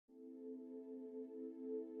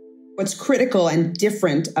What's critical and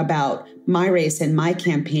different about my race and my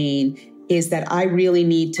campaign is that I really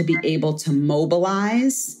need to be able to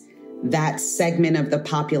mobilize that segment of the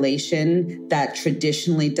population that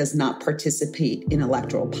traditionally does not participate in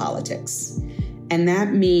electoral politics. And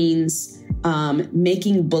that means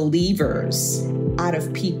making believers out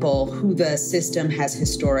of people who the system has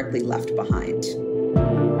historically left behind.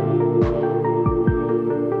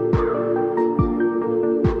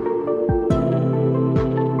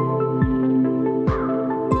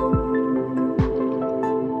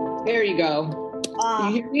 There you go.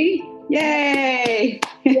 Can you hear me? Yay!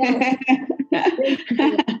 Yeah.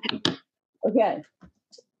 Okay.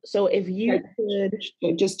 So if you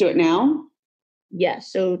could just do it now.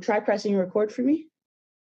 Yes. So try pressing record for me.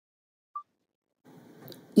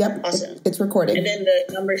 Yep. Awesome. It's recording. And then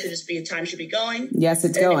the number should just be, time should be going. Yes,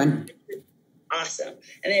 it's going. Awesome.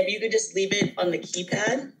 And then if you could just leave it on the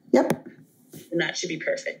keypad. Yep. And that should be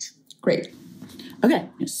perfect. Great. Okay.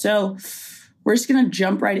 So we're just going to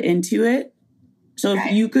jump right into it. So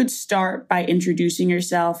if you could start by introducing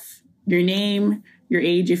yourself, your name, your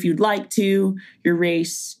age, if you'd like to, your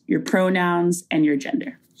race, your pronouns, and your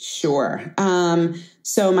gender. Sure.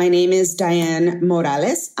 So my name is Diane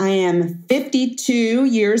Morales. I am 52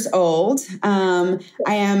 years old. I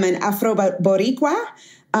am an Afro-Boricua.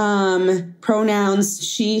 Pronouns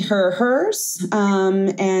she, her, hers.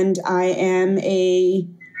 And I am a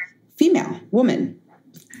female woman.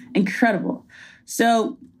 Incredible.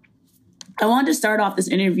 So I wanted to start off this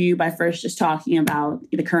interview by first just talking about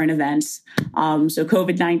the current events. So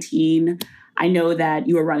COVID-19, I know that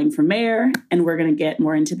you are running for mayor, and we're going to get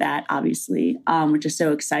more into that, obviously, which is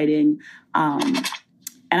so exciting. And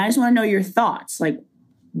I just want to know your thoughts, like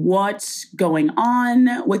what's going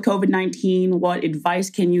on with COVID-19? What advice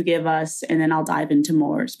can you give us? And then I'll dive into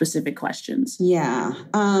more specific questions. Yeah.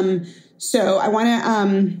 So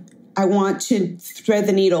I want to thread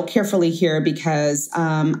the needle carefully here because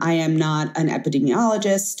I am not an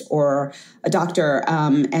epidemiologist or a doctor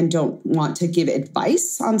and don't want to give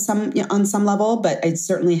advice on some level, but I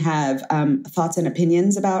certainly have thoughts and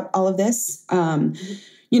opinions about all of this.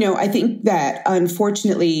 I think that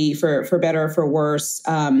unfortunately, for better or for worse,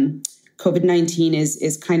 COVID-19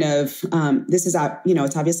 is kind of,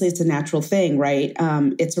 it's obviously it's a natural thing, right?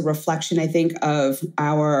 It's a reflection, I think, of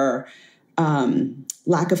our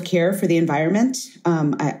lack of care for the environment.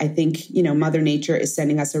 I think, Mother Nature is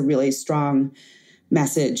sending us a really strong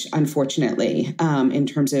message, unfortunately, in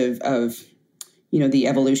terms of the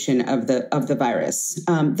evolution of the virus.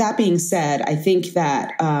 That being said, I think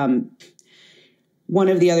that one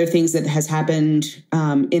of the other things that has happened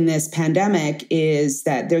in this pandemic is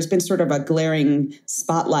that there's been sort of a glaring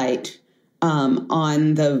spotlight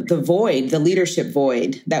on the void, the leadership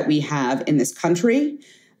void that we have in this country.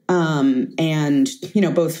 And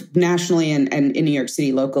both nationally and in New York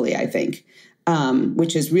City locally, I think,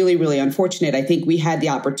 which is really, really unfortunate. I think we had the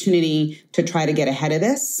opportunity to try to get ahead of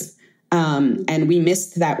this, and we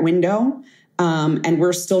missed that window, and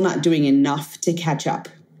we're still not doing enough to catch up.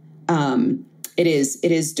 It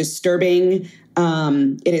is disturbing.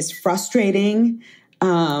 It is frustrating.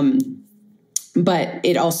 But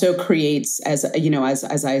it also creates, as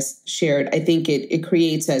I shared, I think it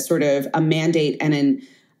creates a sort of a mandate and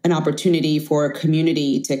an opportunity for a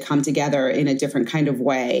community to come together in a different kind of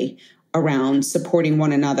way around supporting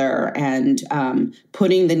one another and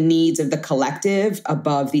putting the needs of the collective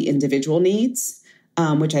above the individual needs,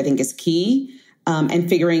 which I think is key, and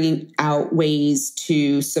figuring out ways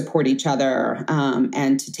to support each other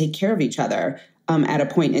and to take care of each other at a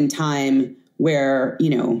point in time where,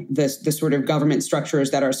 the sort of government structures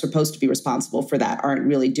that are supposed to be responsible for that aren't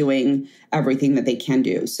really doing everything that they can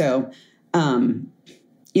do. So,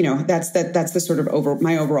 that's the sort of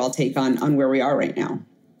my overall take on where we are right now.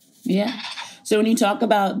 Yeah. So when you talk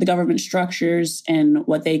about the government structures and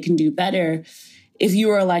what they can do better, if you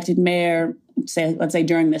were elected mayor, let's say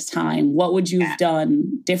during this time, what would you have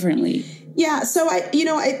done differently? Yeah. So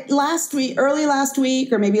early last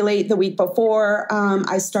week or maybe late the week before,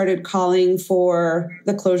 I started calling for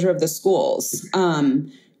the closure of the schools.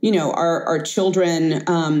 Our children,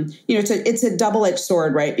 it's a double-edged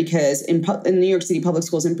sword, right? Because in New York City public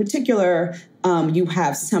schools in particular, you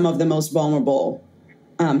have some of the most vulnerable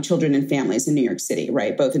children and families in New York City,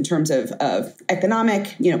 right? Both in terms of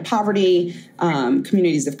economic, poverty,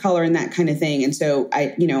 communities of color and that kind of thing. And so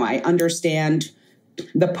I understand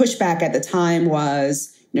the pushback at the time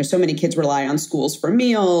was, so many kids rely on schools for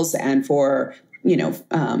meals and for,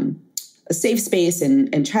 a safe space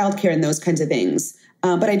and childcare and those kinds of things.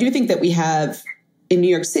 But I do think that we have in New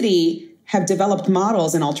York City have developed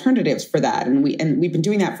models and alternatives for that. And we've been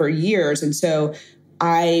doing that for years. And so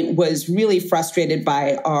I was really frustrated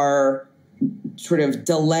by our sort of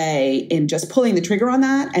delay in just pulling the trigger on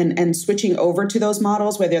that and switching over to those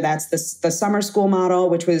models, whether that's the summer school model,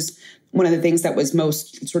 which was one of the things that was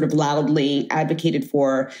most sort of loudly advocated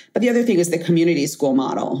for. But the other thing is the community school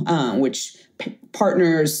model, which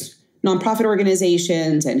partners nonprofit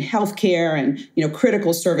organizations and healthcare and,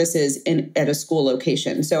 critical services at a school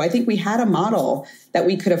location. So I think we had a model that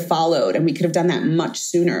we could have followed, and we could have done that much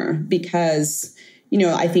sooner because,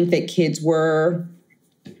 I think that kids were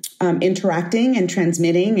interacting and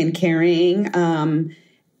transmitting and caring,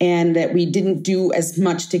 and that we didn't do as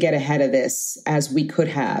much to get ahead of this as we could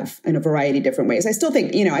have in a variety of different ways. I still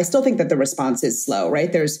think that the response is slow,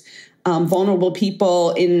 right? There's vulnerable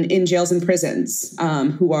people in jails and prisons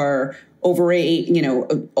who are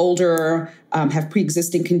older, have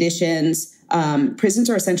pre-existing conditions. Prisons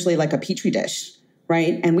are essentially like a petri dish,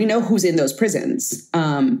 right? And we know who's in those prisons.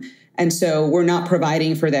 And so we're not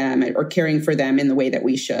providing for them or caring for them in the way that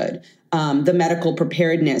we should. The medical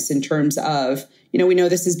preparedness in terms of, we know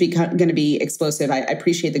this is going to be explosive. I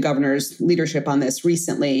appreciate the governor's leadership on this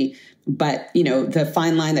recently, but, the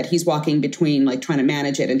fine line that he's walking between like trying to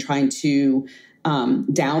manage it and trying to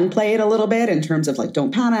downplay it a little bit in terms of like,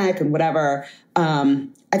 don't panic and whatever.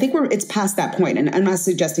 I think it's past that point. And I'm not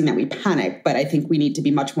suggesting that we panic, but I think we need to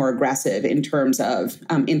be much more aggressive in terms of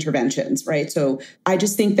interventions, right? So I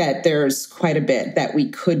just think that there's quite a bit that we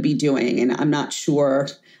could be doing. And I'm not sure,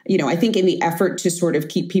 I think in the effort to sort of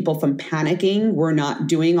keep people from panicking, we're not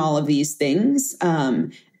doing all of these things.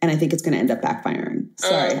 And I think it's going to end up backfiring.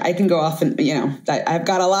 Sorry, I can go off and, I've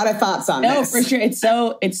got a lot of thoughts on this. No, for sure. It's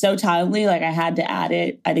so timely. Like I had to add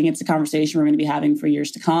it. I think it's a conversation we're going to be having for years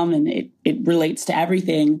to come. And it relates to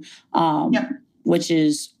everything, which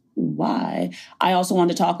is why I also want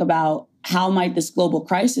to talk about how might this global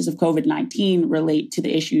crisis of COVID-19 relate to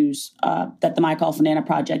the issues that the My Call Fundana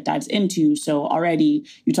Project dives into. So already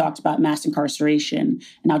you talked about mass incarceration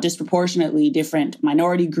and how disproportionately different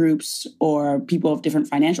minority groups or people of different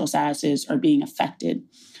financial statuses are being affected.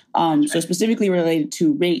 So specifically related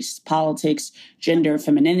to race, politics, gender,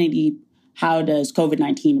 femininity, how does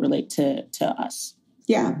COVID-19 relate to us?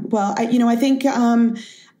 Yeah, well, I think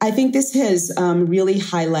this has really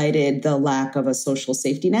highlighted the lack of a social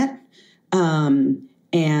safety net. When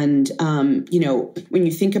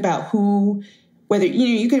you think about whether,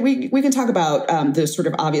 we can talk about the sort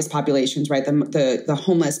of obvious populations, right? The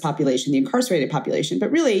homeless population, the incarcerated population, but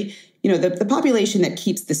really, the population that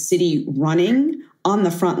keeps the city running on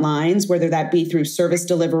the front lines, whether that be through service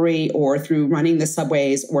delivery or through running the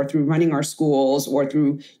subways or through running our schools or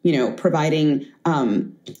through, providing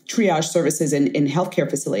triage services in healthcare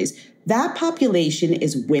facilities, that population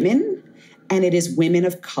is women, and it is women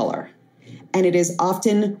of color. And it is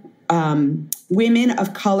often women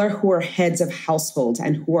of color who are heads of households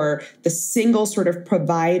and who are the single sort of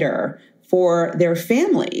provider for their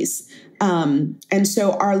families. And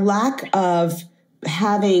so our lack of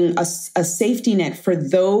having a safety net for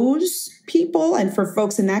those people and for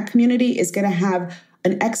folks in that community is going to have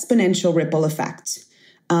an exponential ripple effect.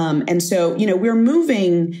 And so, we're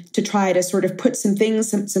moving to try to sort of put some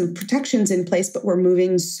protections in place, but we're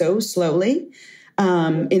moving so slowly.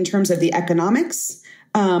 In terms of the economics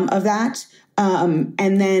of that. And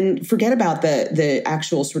then forget about the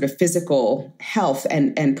actual sort of physical health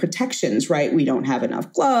and protections, right? We don't have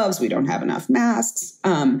enough gloves. We don't have enough masks.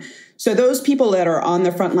 So those people that are on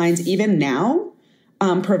the front lines, even now,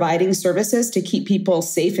 providing services to keep people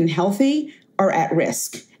safe and healthy are at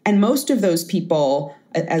risk. And most of those people,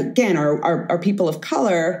 again, are people of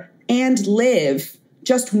color and live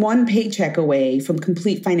just one paycheck away from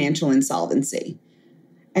complete financial insolvency.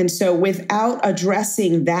 And so without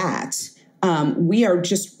addressing that,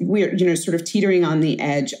 we're sort of teetering on the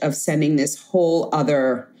edge of sending this whole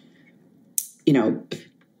other,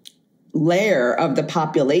 layer of the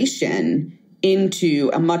population into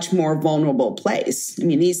a much more vulnerable place. I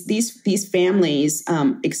mean, these families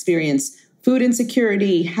experience food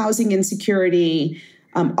insecurity, housing insecurity.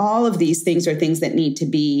 All of these things are things that need to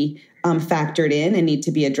be factored in and need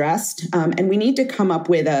to be addressed. And we need to come up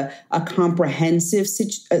with a comprehensive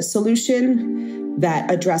solution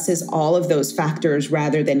that addresses all of those factors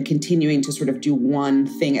rather than continuing to sort of do one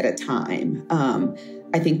thing at a time.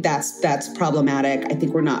 I think that's problematic. I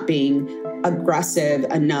think we're not being aggressive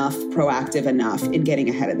enough, proactive enough in getting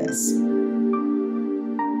ahead of this.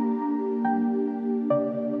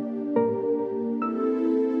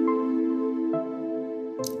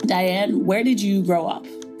 Diane, where did you grow up?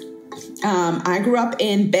 I grew up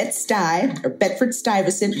in Bed-Stuy, or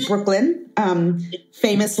Bedford-Stuyvesant, Brooklyn,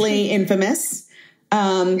 famously infamous.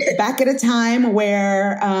 back at a time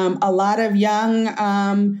where a lot of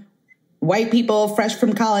young white people fresh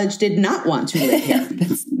from college did not want to live here.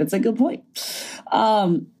 That's a good point.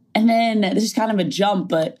 And then this is kind of a jump,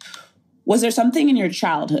 but was there something in your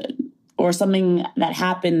childhood or something that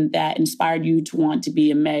happened that inspired you to want to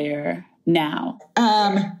be a mayor now?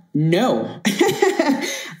 No.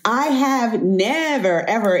 I have never,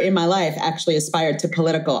 ever in my life actually aspired to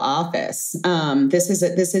political office. This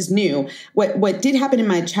is new. What did happen in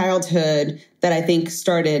my childhood that I think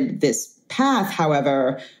started this path,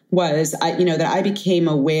 however, was that I became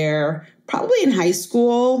aware probably in high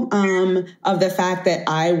school of the fact that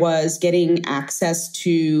I was getting access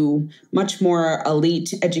to much more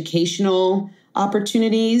elite educational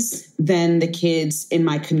opportunities than the kids in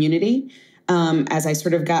my community. As I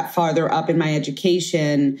sort of got farther up in my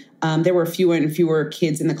education, there were fewer and fewer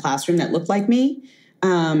kids in the classroom that looked like me.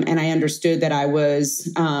 And I understood that I was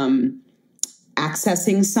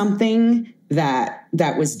accessing something that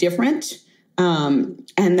was different.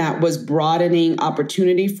 And that was broadening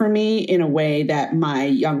opportunity for me in a way that my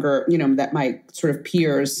that my sort of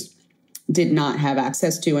peers did not have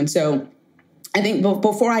access to. And so I think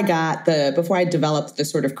before I developed the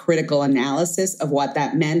sort of critical analysis of what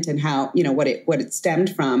that meant and how, what it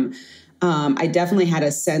stemmed from, I definitely had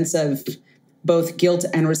a sense of both guilt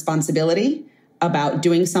and responsibility about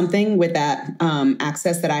doing something with that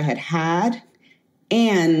access that I had,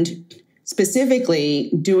 and specifically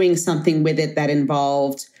doing something with it that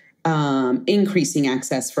involved increasing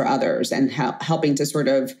access for others and helping to sort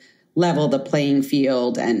of level the playing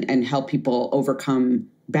field and help people overcome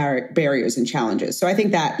barriers and challenges. So I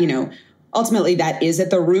think that, ultimately that is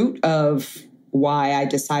at the root of why I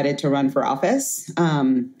decided to run for office.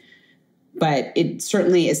 But it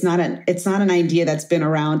certainly is it's not an idea that's been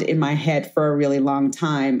around in my head for a really long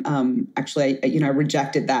time. Actually, I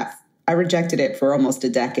rejected that. I rejected it for almost a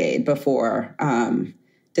decade before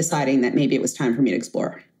deciding that maybe it was time for me to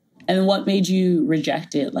explore. And what made you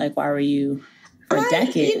reject it? Like, why were you for a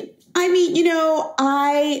decade?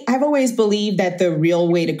 I've always believed that the real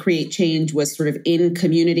way to create change was sort of in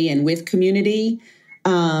community and with community.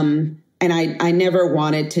 And I never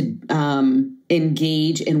wanted to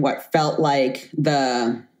engage in what felt like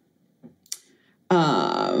the,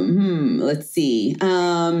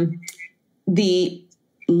 the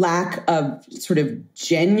lack of sort of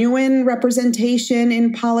genuine representation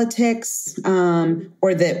in politics, or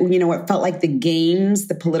what felt like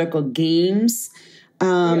the political games.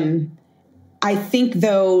 I think,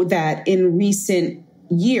 though, that in recent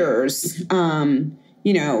years,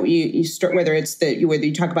 you start, whether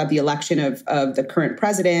you talk about the election of the current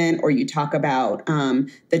president, or you talk about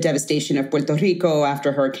the devastation of Puerto Rico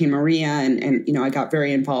after Hurricane Maria, and I got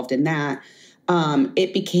very involved in that.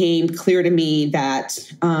 It became clear to me that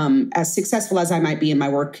as successful as I might be in my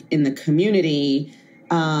work in the community,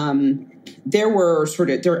 there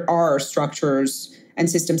are structures and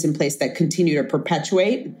systems in place that continue to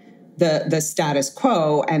perpetuate the status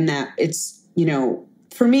quo, and that it's,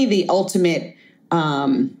 for me, the ultimate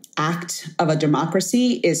act of a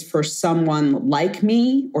democracy is for someone like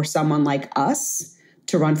me or someone like us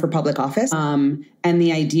to run for public office. And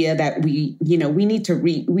the idea that we need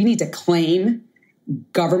to claim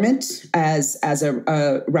government as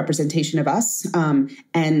a representation of us. And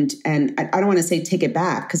I don't want to say take it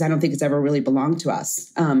back, because I don't think it's ever really belonged to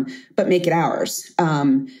us, but make it ours.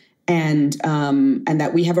 And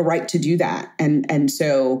that we have a right to do that. And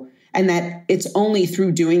that it's only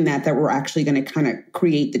through doing that we're actually going to kind of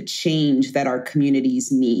create the change that our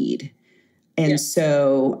communities need. And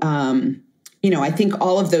so, I think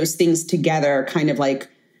all of those things together kind of like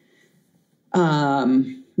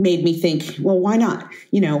made me think, well, why not?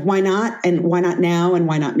 Why not? And why not now? And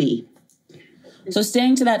why not me? So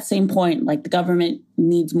staying to that same point, like the government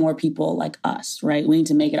needs more people like us, right? We need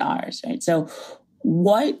to make it ours, right? So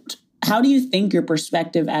how do you think your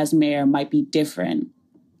perspective as mayor might be different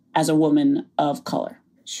as a woman of color?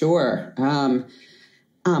 Sure.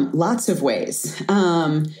 Lots of ways.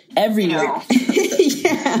 Everywhere.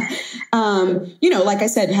 Yeah. Like I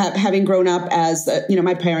said, having grown up as,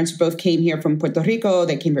 my parents both came here from Puerto Rico.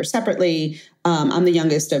 They came here separately. I'm the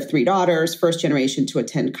youngest of three daughters, first generation to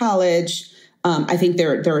attend college. I think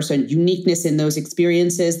there's a uniqueness in those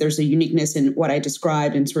experiences. There's a uniqueness in what I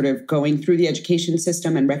described in sort of going through the education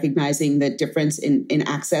system and recognizing the difference in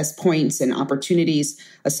access points and opportunities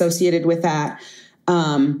associated with that.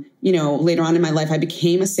 Later on in my life, I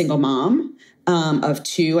became a single mom of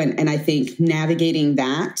two. And I think navigating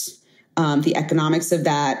that, the economics of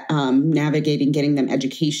that, navigating getting them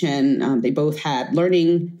education, they both had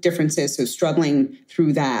learning differences, so struggling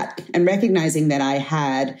through that and recognizing that I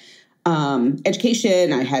had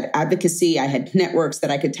education, I had advocacy, I had networks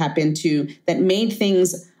that I could tap into that made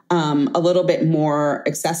things a little bit more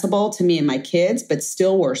accessible to me and my kids, but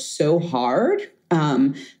still were so hard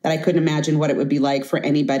that I couldn't imagine what it would be like for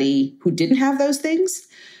anybody who didn't have those things.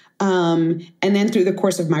 And then through the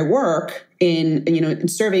course of my work in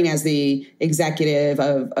serving as the executive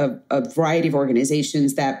of a variety of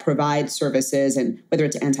organizations that provide services, and whether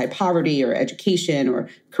it's anti-poverty or education or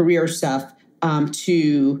career stuff,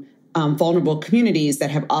 to vulnerable communities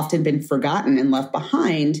that have often been forgotten and left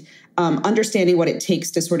behind, understanding what it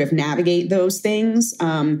takes to sort of navigate those things,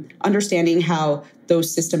 understanding how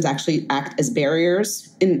those systems actually act as barriers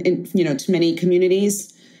to many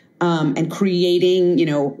communities. And creating,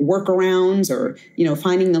 workarounds or,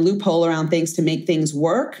 finding the loophole around things to make things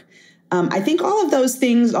work. I think all of those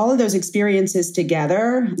things, all of those experiences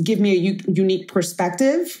together give me a unique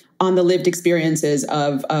perspective on the lived experiences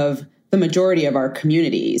of the majority of our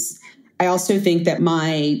communities. I also think that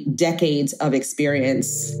my decades of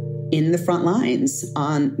experience in the front lines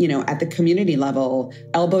at the community level,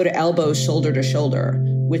 elbow to elbow, shoulder to shoulder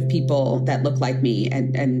with people that look like me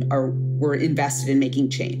and were invested in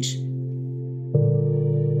making change.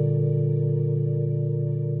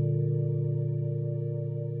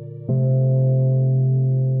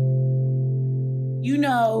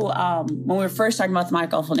 When we were first talking about the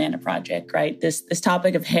Michael Fernanda Project, right, this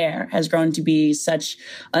topic of hair has grown to be such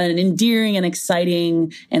an endearing and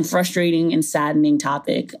exciting and frustrating and saddening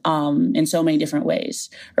topic in so many different ways,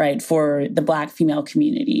 right, for the Black female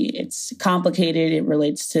community. It's complicated. It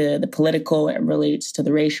relates to the political. It relates to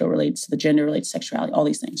the racial, relates to the gender, relates to sexuality, all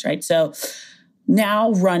these things, right? So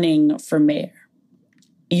now running for mayor,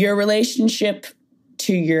 your relationship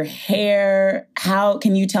to your hair, how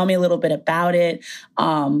can you tell me a little bit about it?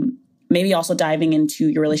 Maybe also diving into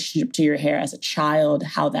your relationship to your hair as a child,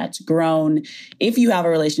 how that's grown, if you have a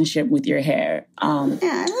relationship with your hair. Yeah,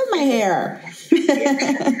 I love my hair.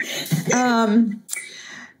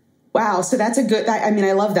 Wow, so that's a good,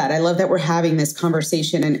 I love that. I love that we're having this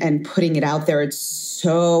conversation and putting it out there. It's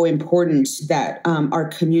so important that our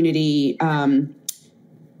community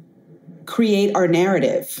create our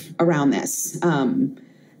narrative around this and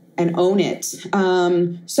own it.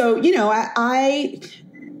 I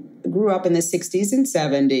grew up in the 60s and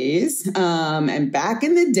 70s. And back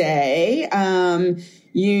in the day,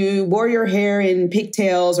 you wore your hair in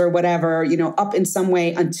pigtails or whatever, up in some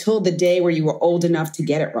way until the day where you were old enough to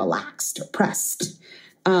get it relaxed or pressed.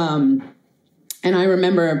 And I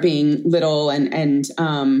remember being little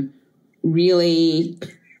and really,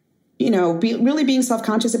 really being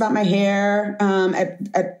self-conscious about my hair.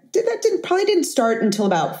 Probably didn't start until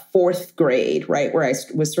about fourth grade, right? Where I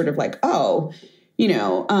was sort of like,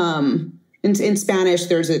 in Spanish,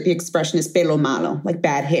 the expression is pelo malo, like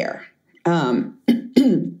bad hair. And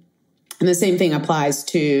the same thing applies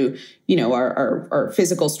to, our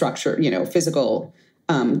physical structure, physical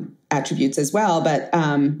attributes as well. But,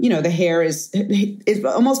 the hair it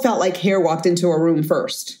almost felt like hair walked into a room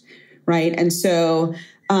first, right? And so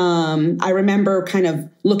I remember kind of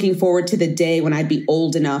looking forward to the day when I'd be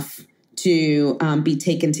old enough to be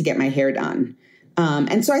taken to get my hair done.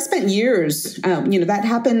 And so I spent years, that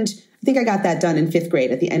happened, I think I got that done in fifth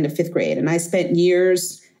grade, at the end of fifth grade. And I spent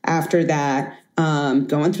years after that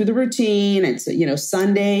going through the routine. It's,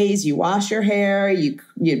 Sundays, you wash your hair, you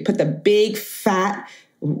put the big fat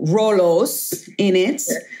rolos in it.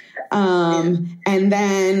 And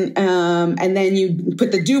then you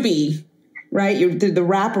put the doobie, right? The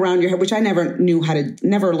wrap around your hair, which I never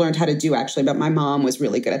learned how to do actually, but my mom was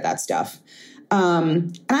really good at that stuff.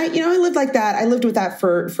 And I lived like that. I lived with that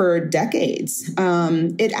for decades.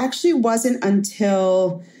 It actually wasn't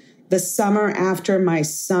until the summer after my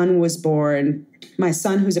son was born, my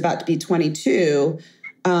son who's about to be 22,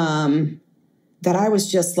 that I was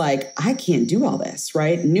just like, I can't do all this,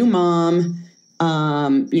 right? New mom,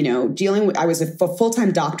 I was a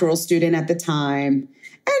full-time doctoral student at the time and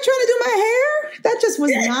trying to do my hair. That just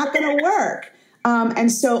was not going to work. And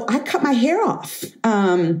so I cut my hair off.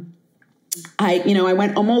 I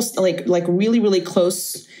went almost like really, really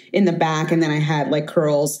close in the back. And then I had like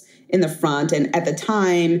curls in the front. And at the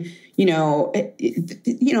time, the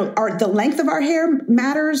length of our hair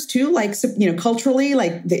matters too. Like, culturally,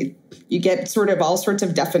 you get sort of all sorts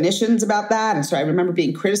of definitions about that. And so I remember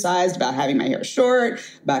being criticized about having my hair short,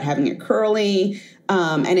 about having it curly.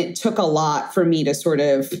 And it took a lot for me to sort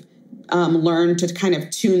of learn to kind of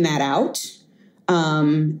tune that out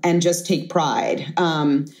and just take pride.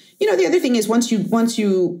 The other thing is once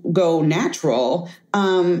you go natural,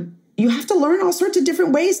 you have to learn all sorts of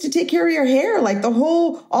different ways to take care of your hair, like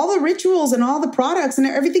all the rituals and all the products and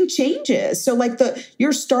everything changes. So like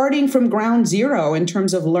you're starting from ground zero in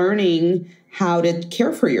terms of learning how to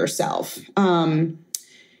care for yourself.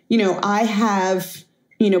 I have,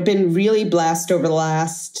 been really blessed over the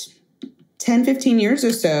last 10, 15 years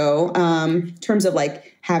or so, in terms of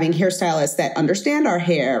like having hairstylists that understand our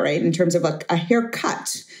hair, right? In terms of a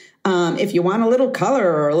haircut. If you want a little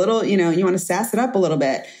color or a little, you want to sass it up a little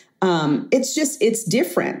bit. It's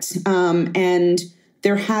different. And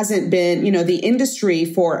there hasn't been, the industry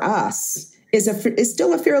for us is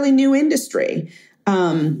still a fairly new industry.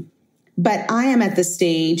 But I am at the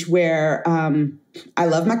stage where, I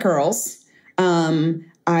love my curls. I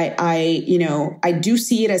do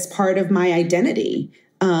see it as part of my identity.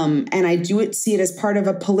 And I do see it as part of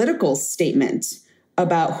a political statement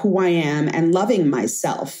about who I am and loving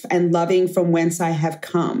myself and loving from whence I have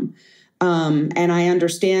come. And I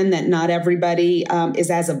understand that not everybody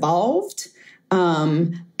is as evolved.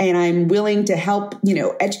 And I'm willing to help,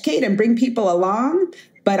 educate and bring people along.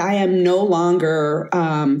 But I am no longer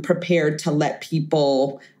prepared to let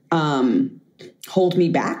people hold me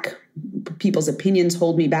back. People's opinions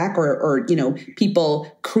hold me back, or people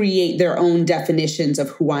create their own definitions of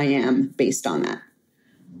who I am based on that.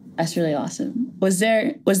 That's really awesome. Was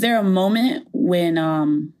there a moment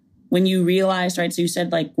when you realized, right? So you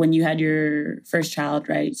said like when you had your first child,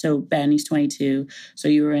 right? So Ben, he's 22. So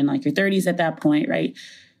you were in like your 30s at that point, right?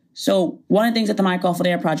 So one of the things that the My Colorful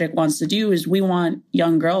Hair Project wants to do is we want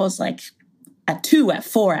young girls like at 2, at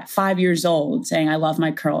 4, at 5 years old saying, I love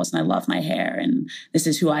my curls and I love my hair and this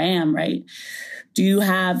is who I am, right? Do you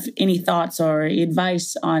have any thoughts or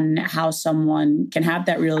advice on how someone can have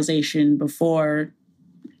that realization before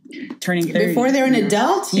turning 30? Before they're an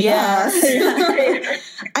adult? Yeah. Yes.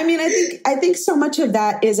 I mean, I think so much of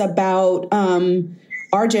that is about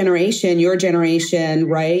our generation, your generation,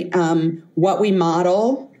 right? What we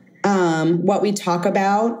model, what we talk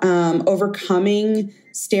about, overcoming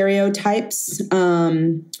stereotypes,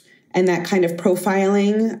 and that kind of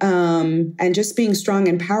profiling, and just being strong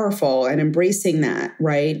and powerful and embracing that,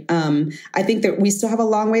 right? I think that we still have a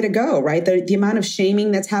long way to go, right? The amount of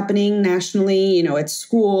shaming that's happening nationally, at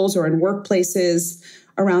schools or in workplaces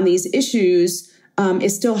around these issues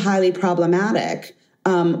is still highly problematic.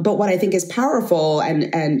 But what I think is powerful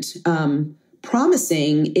and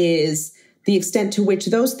promising is the extent to which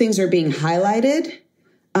those things are being highlighted,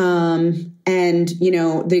 and,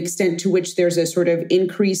 the extent to which there's a sort of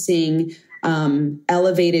increasing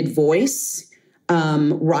elevated voice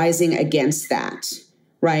rising against that,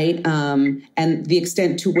 right? And the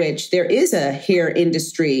extent to which there is a hair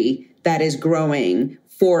industry that is growing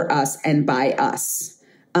for us and by us.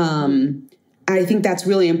 I think that's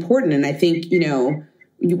really important. And I think,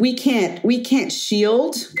 we can't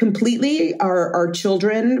shield completely our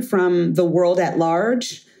children from the world at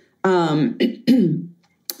large.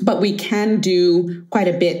 But we can do quite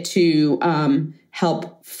a bit to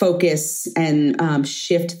help focus and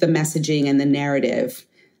shift the messaging and the narrative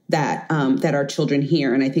that our children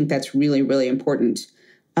hear. And I think that's really, really important.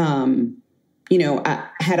 Had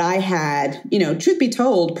I had, truth be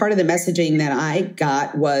told, part of the messaging that I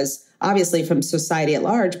got was obviously from society at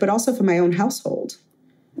large, but also from my own household.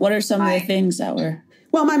 What are some of the things that were?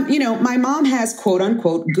 Well, my mom has quote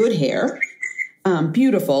unquote good hair.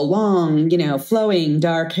 Beautiful, long, flowing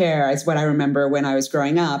dark hair is what I remember when I was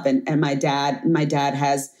growing up. And my dad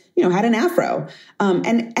has, had an afro.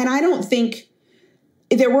 And I don't think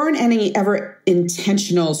there weren't any ever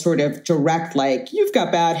intentional sort of direct, like, you've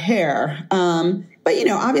got bad hair. But,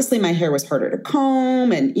 obviously my hair was harder to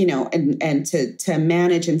comb and, and to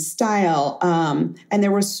manage and style. And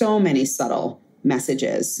there were so many subtle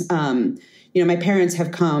messages. My parents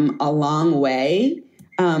have come a long way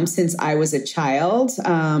since I was a child,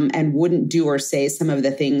 and wouldn't do or say some of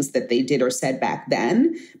the things that they did or said back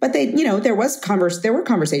then. But they, there were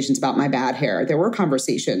conversations about my bad hair. There were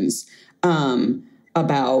conversations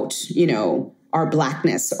about, our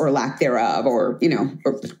blackness or lack thereof, or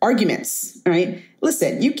arguments, right?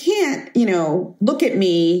 Listen, you can't, look at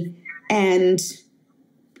me and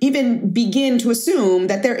even begin to assume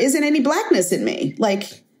that there isn't any blackness in me.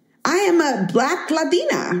 Like, I am a Black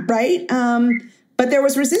Latina, right? But there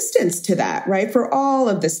was resistance to that, right? For all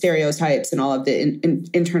of the stereotypes and all of the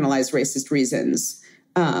internalized racist reasons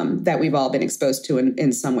that we've all been exposed to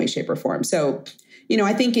in some way, shape, or form. So,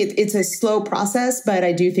 I think it's a slow process, but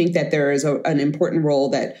I do think that there is an important role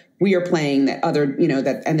that we are playing that other,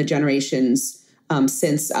 that and the generations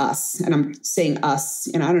since us, and I'm saying us,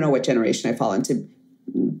 I don't know what generation I fall into,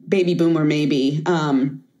 baby boomer maybe,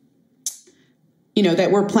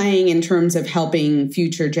 that we're playing in terms of helping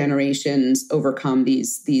future generations overcome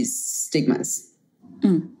these stigmas.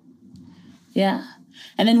 Yeah.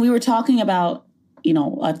 And then we were talking about,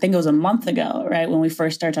 I think it was a month ago, right, when we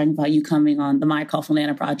first started talking about you coming on the My Colorful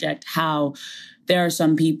Nana project, how there are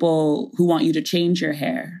some people who want you to change your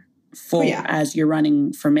hair as you're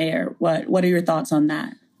running for mayor. What are your thoughts on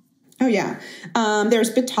that? Oh, yeah. There's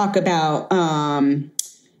been talk about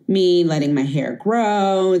me letting my hair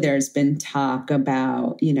grow. There's been talk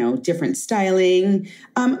about, different styling.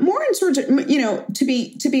 More in sort of, to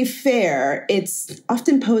be fair, it's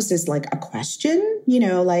often posed as like a question,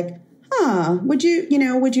 like, would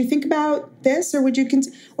you think about this, or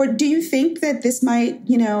or do you think that this might,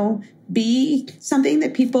 be something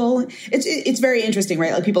that people, it's very interesting,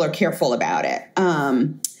 right? Like people are careful about it.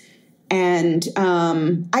 And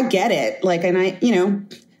I get it. Like, and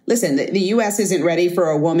listen, the U.S. isn't ready for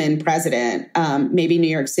a woman president. Maybe New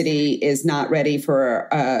York City is not ready for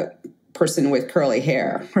a person with curly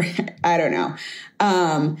hair. Right? I don't know.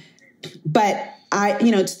 But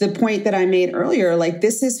to the point that I made earlier, like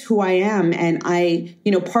this is who I am. And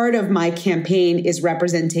part of my campaign is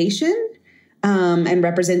representation. And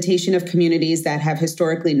representation of communities that have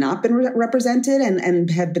historically not been represented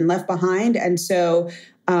and have been left behind. And so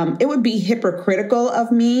it would be hypocritical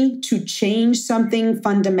of me to change something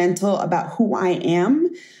fundamental about who I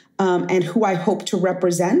am and who I hope to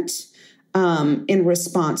represent in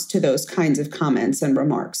response to those kinds of comments and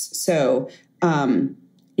remarks. So,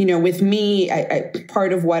 with me,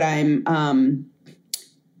 part of what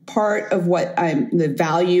the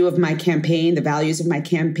value of my campaign, the values of my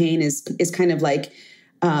campaign is kind of like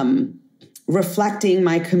reflecting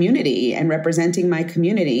my community and representing my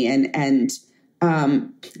community and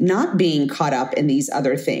not being caught up in these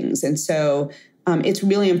other things. And so it's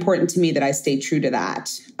really important to me that I stay true to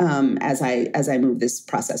that as I move this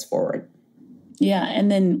process forward. Yeah.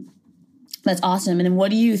 And then that's awesome. And then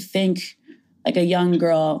what do you think, like a young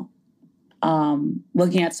girl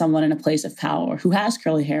looking at someone in a place of power who has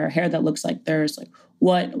curly hair that looks like theirs, like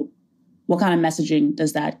what kind of messaging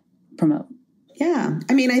does that promote? Yeah.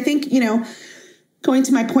 I mean, I think, going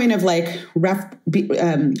to my point of like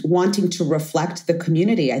wanting to reflect the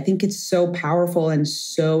community, I think it's so powerful and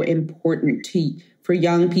so important for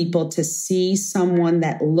young people to see someone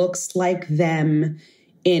that looks like them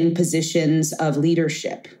in positions of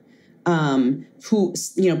leadership,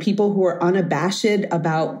 people who are unabashed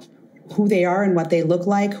about who they are and what they look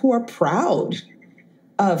like, who are proud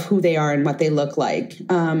of who they are and what they look like.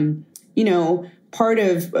 Part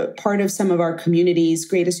of some of our community's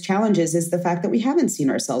greatest challenges is the fact that we haven't seen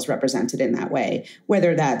ourselves represented in that way,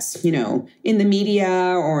 whether that's, in the media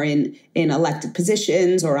or in elected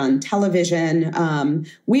positions or on television.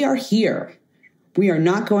 We are here. We are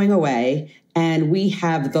not going away. And we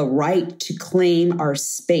have the right to claim our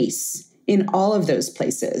space in all of those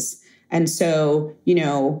places. And so,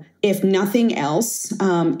 if nothing else,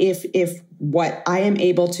 if what I am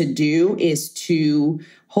able to do is to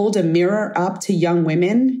hold a mirror up to young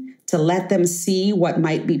women to let them see what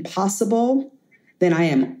might be possible, then I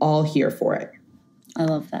am all here for it. I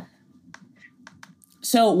love that.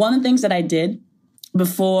 So one of the things that I did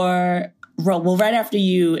before, right after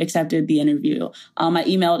you accepted the interview, I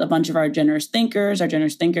emailed a bunch of our generous thinkers. Our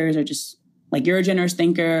generous thinkers are just like you're a generous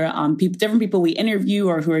thinker, different people we interview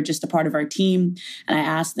or who are just a part of our team. And I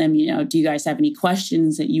asked them, do you guys have any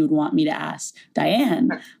questions that you would want me to ask Diane?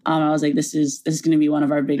 I was like, this is going to be one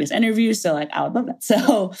of our biggest interviews. So I would love that.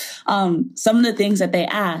 So some of the things that they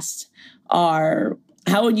asked are,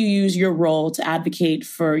 how would you use your role to advocate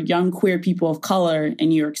for young queer people of color in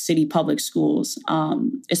New York City public schools,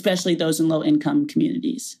 especially those in low-income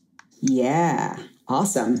communities? Yeah,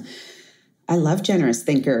 awesome. I love generous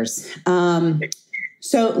thinkers.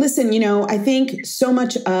 So listen, I think so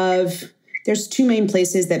much there's two main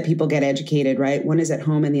places that people get educated, right? One is at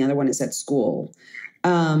home and the other one is at school.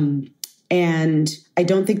 And I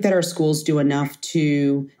don't think that our schools do enough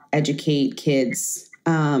to educate kids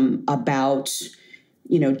about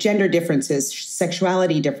gender differences,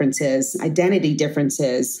 sexuality differences, identity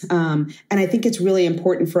differences. And I think it's really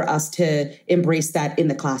important for us to embrace that in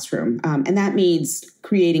the classroom. And that means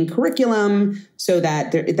creating curriculum so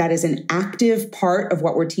that that is an active part of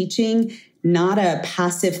what we're teaching, not a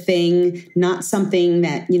passive thing, not something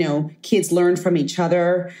that, kids learn from each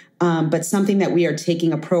other, but something that we are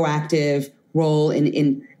taking a proactive role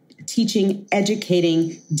in teaching,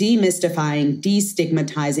 educating, demystifying,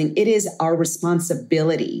 destigmatizing. It is our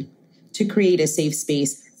responsibility to create a safe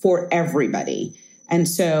space for everybody. And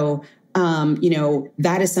so,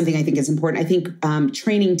 that is something I think is important. I think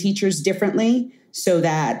training teachers differently so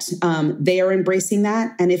that they are embracing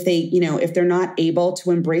that. And if if they're not able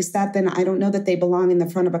to embrace that, then I don't know that they belong in the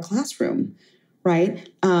front of a classroom, right?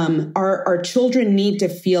 Our children need to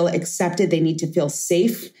feel accepted. They need to feel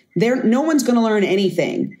safe. No one's going to learn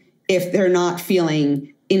anything if they're not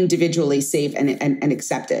feeling individually safe and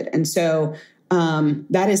accepted. And so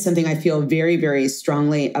that is something I feel very, very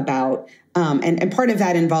strongly about. And part of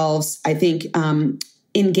that involves, I think,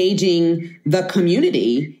 engaging the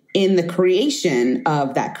community in the creation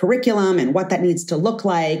of that curriculum and what that needs to look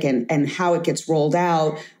like and how it gets rolled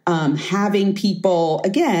out. Having people,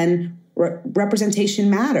 again, representation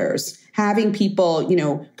matters. Having people,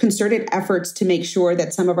 concerted efforts to make sure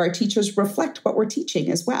that some of our teachers reflect what we're teaching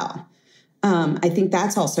as well. I think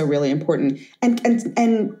that's also really important.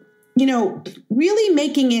 And really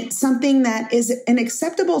making it something that is an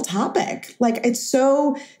acceptable topic. Like, it's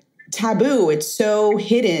so taboo, it's so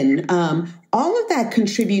hidden. All of that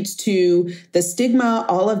contributes to the stigma.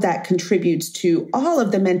 All of that contributes to all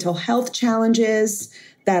of the mental health challenges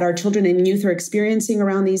that our children and youth are experiencing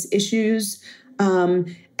around these issues.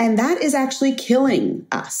 And that is actually killing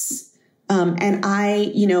us. And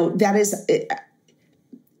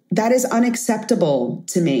that is unacceptable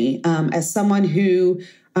to me as someone who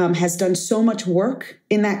has done so much work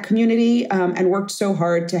in that community and worked so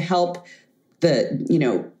hard to help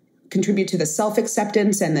contribute to the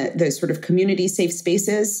self-acceptance and the sort of community safe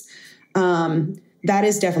spaces. That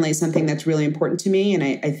is definitely something that's really important to me. And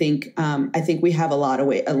I think we have a lot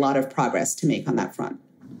of progress to make on that front.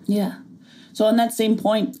 Yeah. So on that same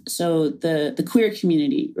point, so the queer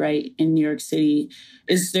community, right, in New York City,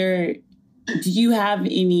 do you have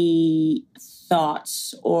any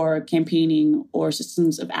thoughts or campaigning or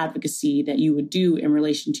systems of advocacy that you would do in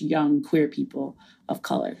relation to young queer people of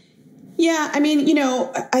color? Yeah, I mean,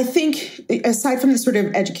 I think aside from the sort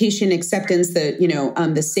of education acceptance,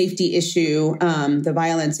 the safety issue, the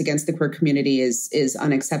violence against the queer community is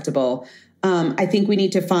unacceptable. I think we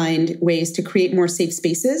need to find ways to create more safe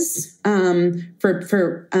spaces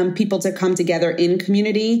for people to come together in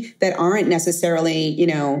community that aren't necessarily,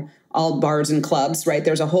 all bars and clubs, right?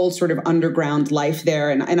 There's a whole sort of underground life there.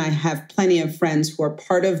 And I have plenty of friends who are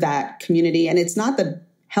part of that community. And it's not the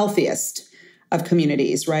healthiest of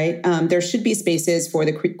communities, right? There should be spaces for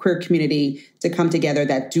the queer community to come together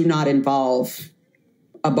that do not involve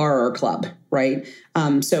a bar or club, right?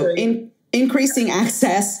 Increasing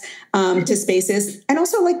access to spaces, and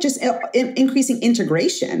also just increasing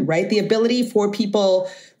integration, right? The ability for people,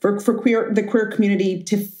 for the queer community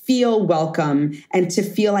to feel welcome and to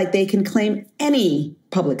feel like they can claim any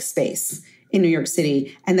public space in New York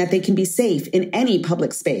City, and that they can be safe in any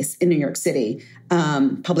public space in New York City,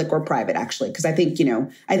 public or private, actually. Because I think,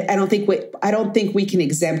 I don't think we can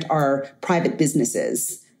exempt our private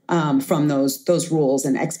businesses from those rules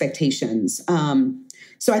and expectations.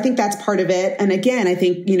 So I think that's part of it. And again, I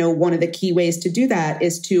think, one of the key ways to do that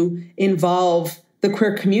is to involve the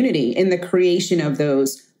queer community in the creation of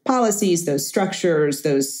those policies, those structures,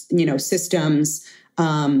 those, systems.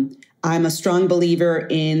 I'm a strong believer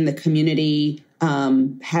in the community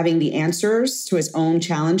having the answers to its own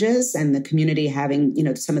challenges, and the community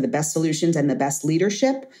having, some of the best solutions and the best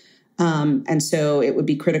leadership. And so it would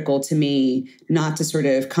be critical to me not to sort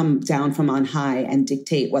of come down from on high and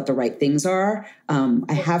dictate what the right things are.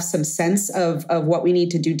 I have some sense of what we need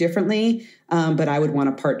to do differently, but I would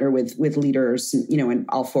want to partner with leaders, and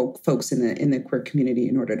all folks in the queer community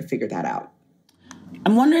in order to figure that out.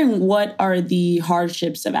 I'm wondering, what are the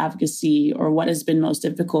hardships of advocacy, or what has been most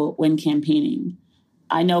difficult when campaigning?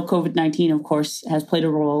 I know COVID-19, of course, has played a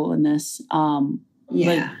role in this,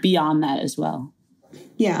 but beyond that as well.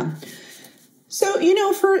 Yeah. So,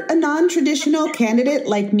 for a non-traditional candidate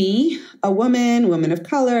like me, a woman of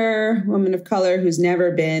color who's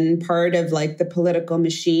never been part of the political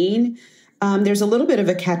machine, there's a little bit of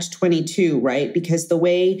a catch-22, right? Because the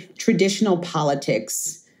way traditional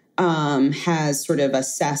politics has sort of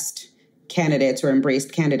assessed candidates or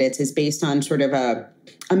embraced candidates is based on sort of a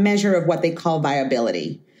measure of what they call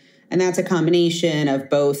viability. And that's a combination of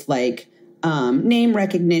both name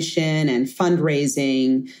recognition and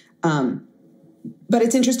fundraising. But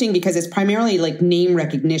it's interesting because it's primarily name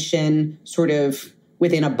recognition sort of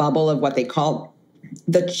within a bubble of what they call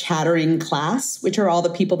the chattering class, which are all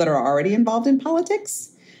the people that are already involved in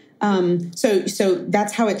politics. So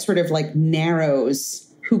that's how it sort of narrows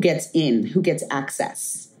who gets in, who gets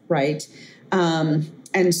access, right?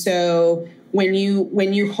 And so when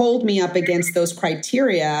you hold me up against those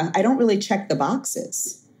criteria, I don't really check the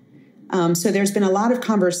boxes. So there's been a lot of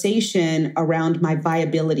conversation around my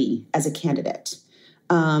viability as a candidate.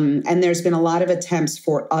 And there's been a lot of attempts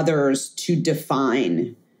for others to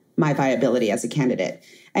define my viability as a candidate.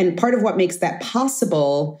 And part of what makes that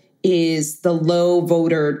possible is the low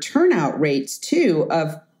voter turnout rates, too,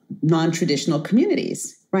 of non-traditional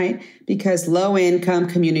communities, right? Because low-income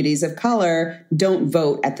communities of color don't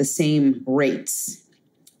vote at the same rates.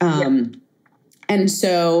 And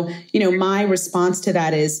so, my response to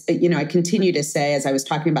that is, I continue to say, as I was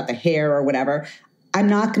talking about the hair or whatever, I'm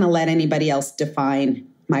not going to let anybody else define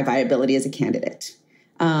my viability as a candidate.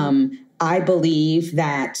 I believe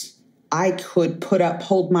that I could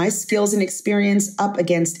hold my skills and experience up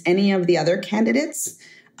against any of the other candidates,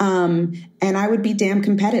 and I would be damn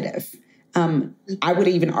competitive. I would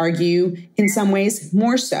even argue in some ways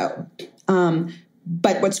more so.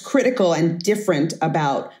 But what's critical and different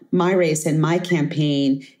about my race and my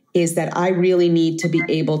campaign is that I really need to be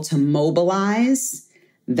able to mobilize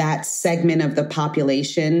that segment of the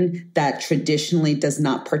population that traditionally does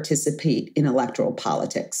not participate in electoral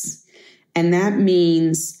politics. And that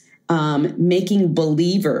means making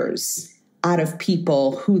believers out of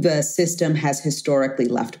people who the system has historically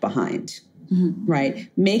left behind,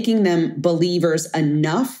 right? Making them believers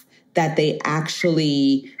enough that they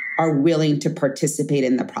actually are willing to participate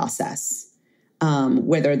in the process.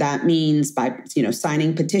 Whether that means by,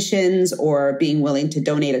 signing petitions or being willing to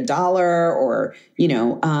donate $1 or,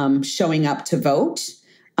 showing up to vote.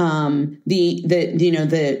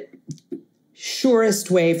 The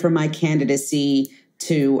surest way for my candidacy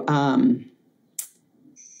to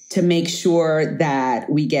make sure that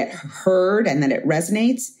we get heard and that it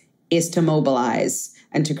resonates is to mobilize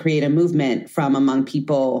and to create a movement from among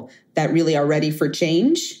people that really are ready for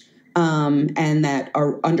change. And that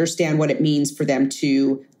understand what it means for them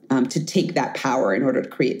to take that power in order to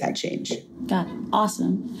create that change. Got it.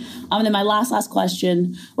 Awesome. And then my last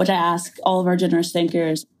question, which I ask all of our generous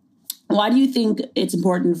thinkers, why do you think it's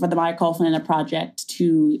important for the Maya Kulfan Project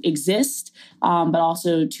to exist, but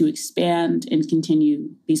also to expand and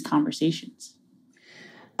continue these conversations?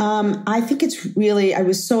 I think I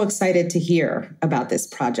was so excited to hear about this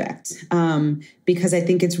project because I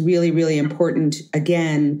think it's really, really important,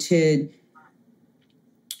 again, to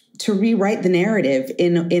rewrite the narrative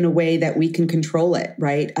in a way that we can control it,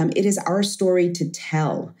 right? It is our story to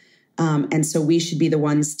tell. And so we should be the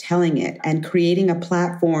ones telling it, and creating a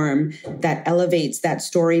platform that elevates that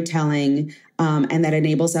storytelling and that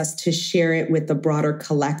enables us to share it with the broader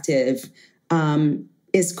collective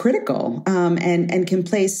is critical and can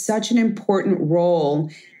play such an important role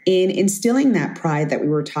in instilling that pride that we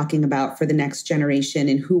were talking about for the next generation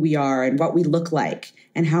in who we are and what we look like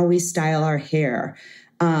and how we style our hair.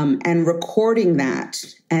 And recording that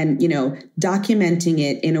and, documenting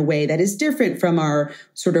it in a way that is different from our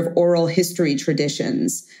sort of oral history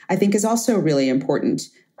traditions, I think is also really important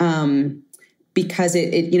because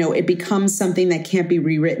it becomes something that can't be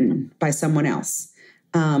rewritten by someone else.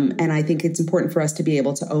 And I think it's important for us to be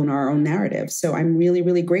able to own our own narrative. So I'm really,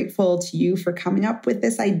 really grateful to you for coming up with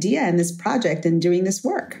this idea and this project and doing this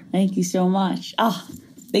work. Thank you so much.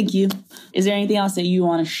 Thank you. Is there anything else that you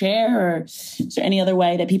want to share, or is there any other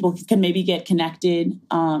way that people can maybe get connected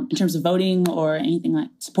in terms of voting or anything like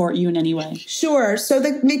support you in any way? Sure. So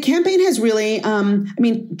the campaign has really,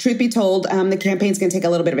 truth be told, the campaign's going to take a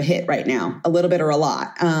little bit of a hit right now, a little bit or a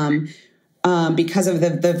lot. Because of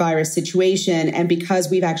the virus situation and because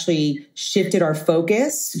we've actually shifted our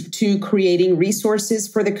focus to creating resources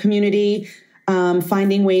for the community,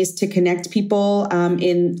 finding ways to connect people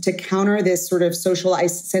to counter this sort of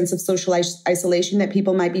sense of social isolation that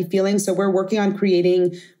people might be feeling. So we're working on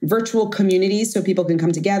creating virtual communities so people can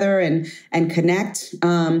come together and connect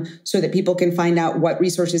so that people can find out what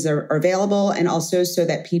resources are available, and also so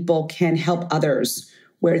that people can help others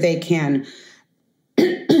where they can.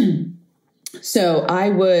 So I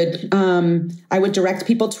would direct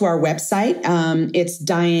people to our website. It's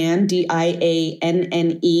Dianne,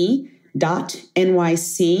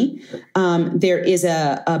 DIANNE.NYC. There is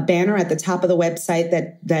a banner at the top of the website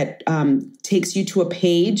that takes you to a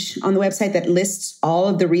page on the website that lists all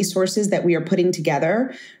of the resources that we are putting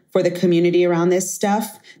together for the community around this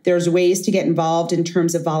stuff. There's ways to get involved in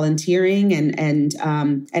terms of volunteering and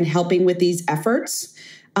helping with these efforts.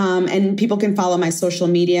 And people can follow my social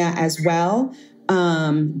media as well.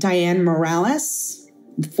 Dianne Morales,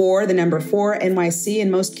 4 NYC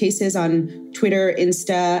in most cases on Twitter,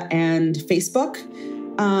 Insta, and Facebook.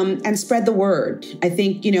 And spread the word. I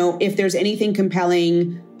think, if there's anything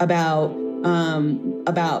compelling about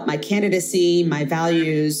my candidacy, my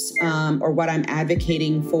values, or what I'm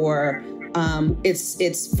advocating for,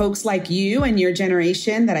 it's folks like you and your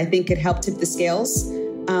generation that I think could help tip the scales.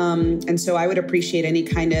 And so I would appreciate any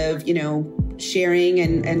kind of, sharing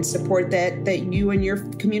and support that you and your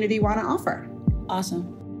community want to offer.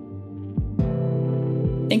 Awesome.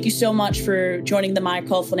 Thank you so much for joining the My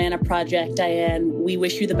Colorful Nana Project, Diane. We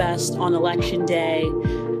wish you the best on Election Day.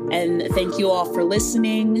 And thank you all for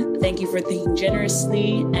listening. Thank you for thinking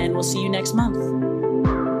generously, and we'll see you next month.